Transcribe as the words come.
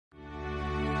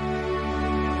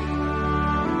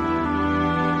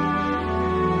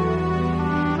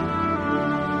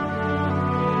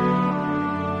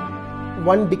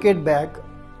1 decade back,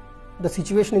 the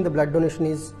situation in the blood donation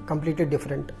is completely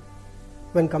different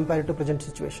when compared to present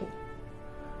situation.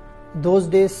 Those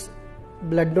days,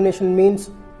 blood donation means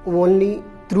only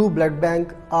through blood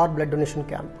bank or blood donation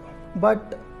camp.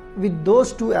 But with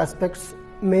those two aspects,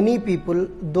 many people,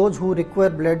 those who require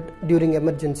blood during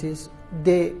emergencies,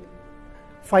 they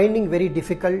finding very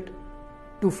difficult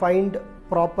to find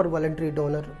proper voluntary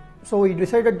donor. So we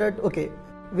decided that, okay,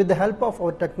 with the help of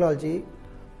our technology,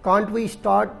 can't we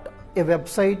start a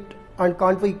website and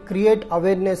can't we create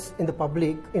awareness in the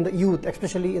public, in the youth,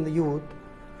 especially in the youth,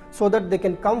 so that they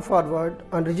can come forward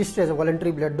and register as a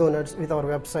voluntary blood donors with our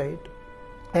website.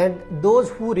 And those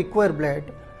who require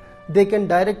blood, they can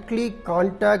directly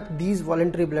contact these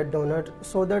voluntary blood donors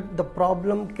so that the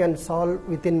problem can solve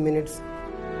within minutes.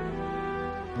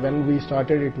 When we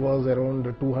started, it was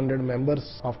around 200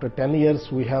 members. After 10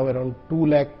 years, we have around 2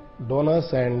 lakh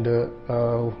donors, and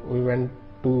we went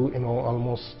to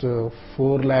almost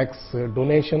 4 lakhs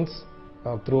donations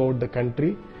throughout the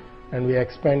country, and we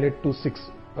expanded to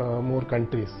 6 more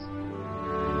countries.